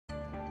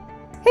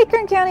Hey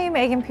Kern County,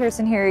 Megan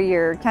Pearson here,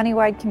 your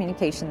Countywide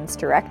Communications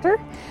Director.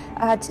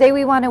 Today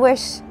we want to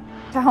wish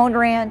Cajon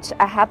Ranch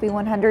a happy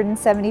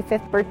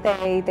 175th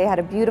birthday. They had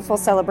a beautiful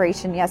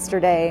celebration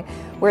yesterday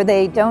where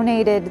they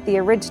donated the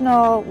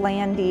original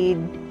land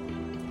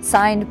deed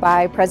signed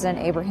by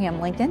President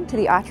Abraham Lincoln to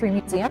the Autry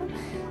Museum.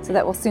 So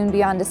that will soon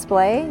be on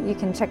display. You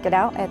can check it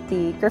out at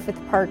the Griffith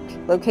Park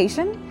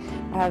location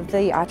of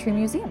the Autry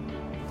Museum.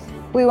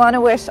 We want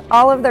to wish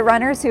all of the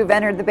runners who have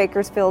entered the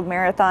Bakersfield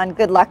Marathon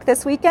good luck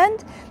this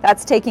weekend.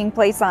 That's taking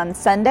place on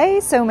Sunday,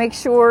 so make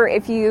sure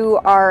if you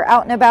are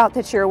out and about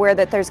that you're aware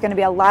that there's going to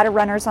be a lot of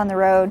runners on the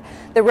road.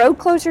 The road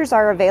closures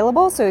are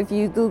available, so if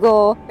you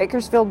Google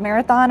Bakersfield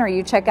Marathon or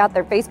you check out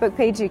their Facebook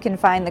page, you can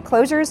find the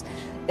closures,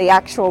 the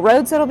actual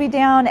roads that'll be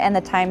down, and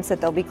the times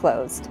that they'll be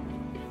closed.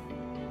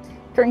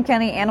 Kern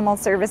County Animal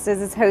Services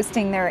is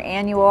hosting their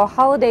annual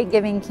holiday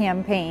giving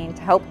campaign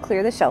to help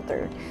clear the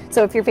shelter.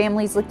 So if your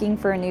family's looking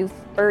for a new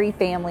furry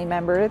family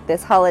member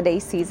this holiday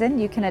season,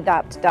 you can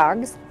adopt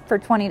dogs for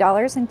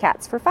 $20 and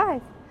cats for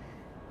 $5.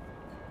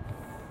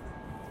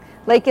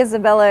 Lake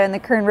Isabella and the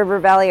Kern River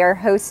Valley are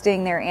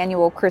hosting their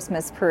annual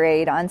Christmas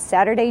parade on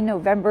Saturday,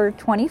 November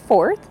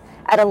 24th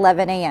at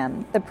 11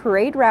 a.m. The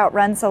parade route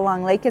runs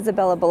along Lake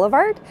Isabella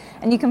Boulevard,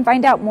 and you can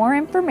find out more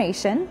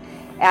information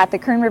at the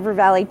Kern River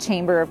Valley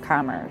Chamber of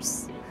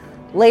Commerce.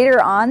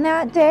 Later on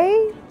that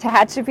day,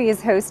 Tehachapi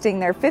is hosting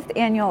their 5th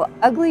annual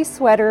Ugly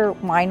Sweater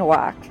Wine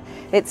Walk.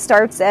 It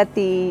starts at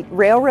the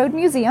Railroad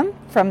Museum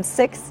from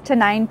 6 to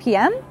 9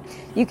 p.m.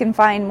 You can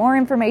find more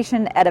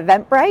information at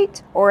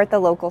Eventbrite or at the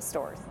local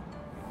stores.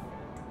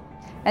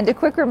 And a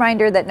quick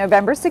reminder that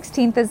November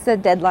 16th is the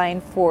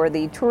deadline for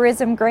the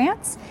tourism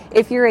grants.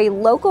 If you're a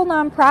local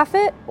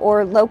nonprofit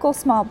or local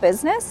small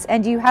business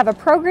and you have a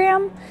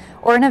program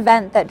or an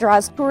event that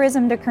draws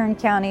tourism to Kern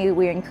County,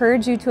 we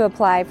encourage you to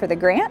apply for the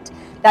grant.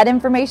 That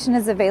information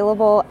is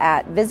available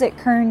at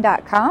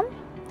visitkern.com.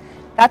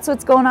 That's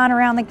what's going on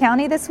around the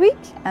county this week,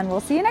 and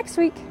we'll see you next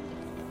week.